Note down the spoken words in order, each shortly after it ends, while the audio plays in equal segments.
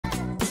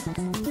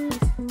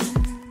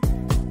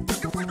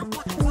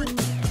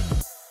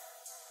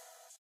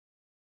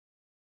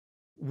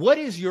What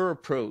is your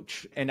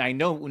approach? And I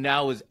know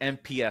now is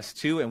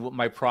MPS2 and what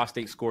my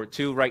prostate score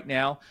 2 right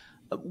now.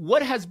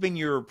 What has been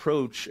your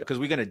approach? Because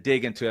we're going to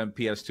dig into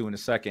MPS2 in a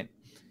second,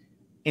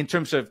 in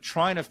terms of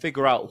trying to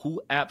figure out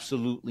who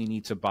absolutely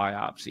needs a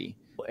biopsy,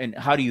 and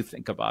how do you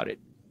think about it?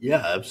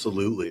 Yeah,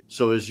 absolutely.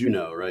 So as you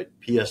know, right,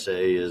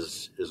 PSA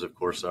is of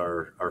course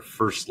our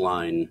first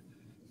line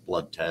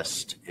blood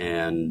test.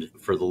 And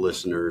for the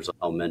listeners,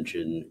 I'll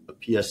mention a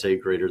PSA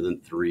greater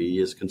than 3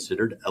 is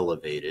considered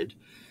elevated.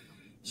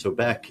 So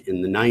back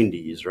in the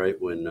 90s, right,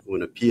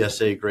 when a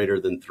PSA greater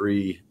than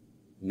 3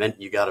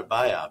 meant you got a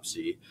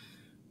biopsy,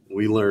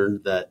 we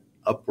learned that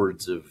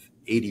upwards of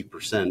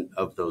 80%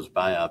 of those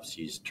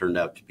biopsies turned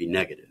out to be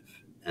negative.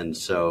 And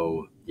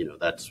so,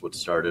 that's what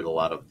started a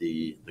lot of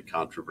the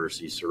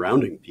controversy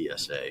surrounding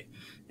PSA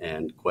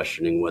and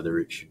questioning whether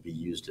it should be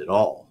used at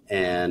all.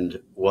 And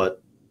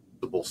what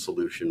the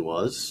solution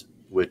was,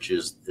 which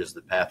is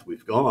the path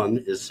we've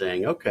gone, is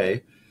saying,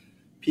 okay,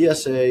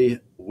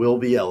 PSA will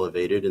be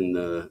elevated in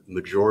the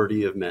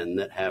majority of men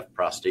that have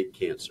prostate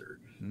cancer.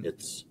 Mm-hmm.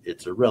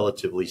 It's a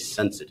relatively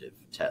sensitive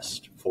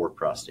test for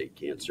prostate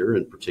cancer,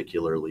 and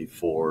particularly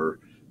for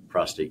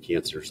prostate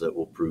cancers that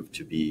will prove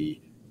to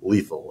be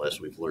lethal,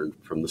 as we've learned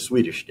from the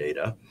Swedish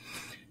data.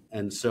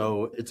 And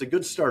so it's a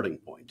good starting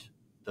point.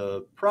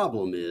 The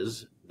problem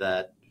is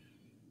that,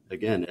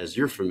 again, as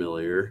you're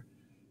familiar,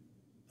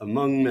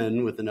 among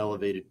men with an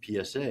elevated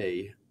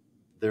PSA,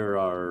 there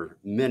are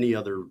many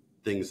other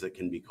things that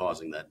can be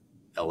causing that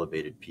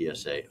elevated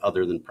PSA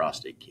other than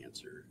prostate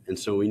cancer. And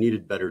so we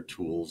needed better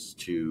tools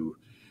to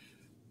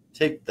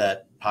take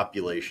that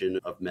population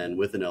of men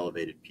with an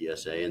elevated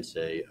PSA and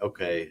say,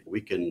 okay, we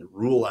can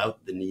rule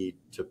out the need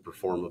to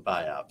perform a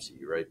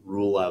biopsy, right?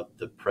 Rule out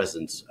the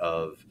presence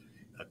of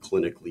a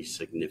clinically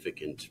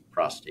significant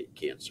prostate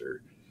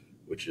cancer,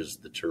 which is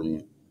the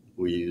term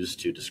we use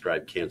to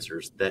describe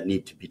cancers that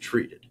need to be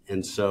treated.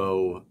 And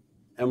so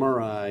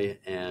MRI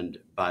and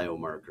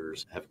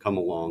biomarkers have come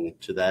along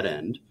to that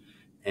end,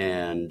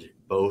 and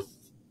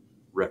both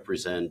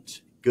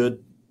represent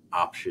good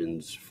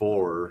options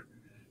for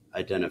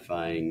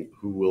identifying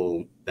who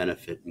will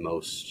benefit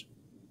most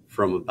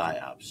from a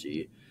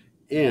biopsy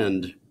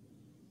and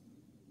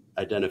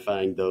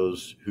identifying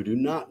those who do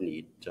not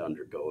need to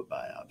undergo a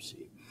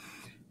biopsy.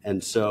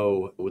 And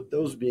so with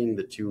those being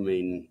the two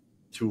main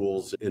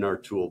tools in our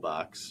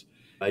toolbox,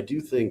 I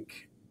do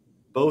think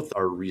both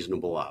are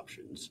reasonable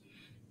options.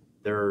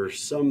 There are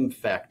some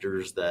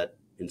factors that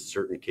in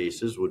certain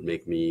cases would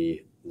make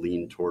me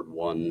lean toward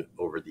one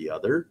over the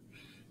other.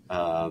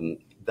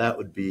 That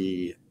would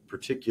be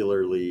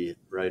particularly,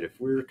 right, if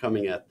we're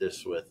coming at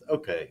this with,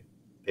 okay,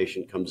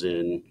 patient comes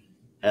in,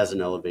 has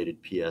an elevated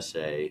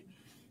PSA.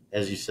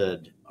 As you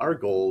said, our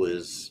goal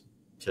is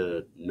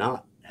to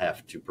not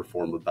have to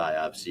perform a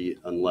biopsy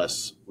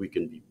unless we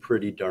can be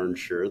pretty darn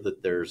sure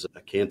that there's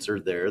a cancer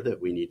there that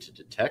we need to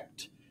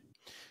detect.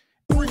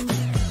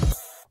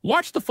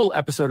 Watch the full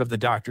episode of the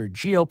Dr.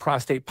 Geo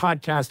Prostate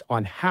podcast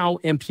on how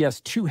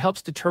MPS2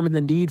 helps determine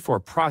the need for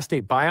a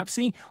prostate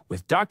biopsy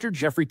with Dr.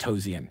 Jeffrey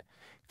Tosoian.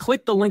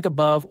 Click the link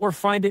above or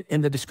find it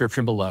in the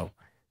description below.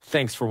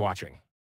 Thanks for watching.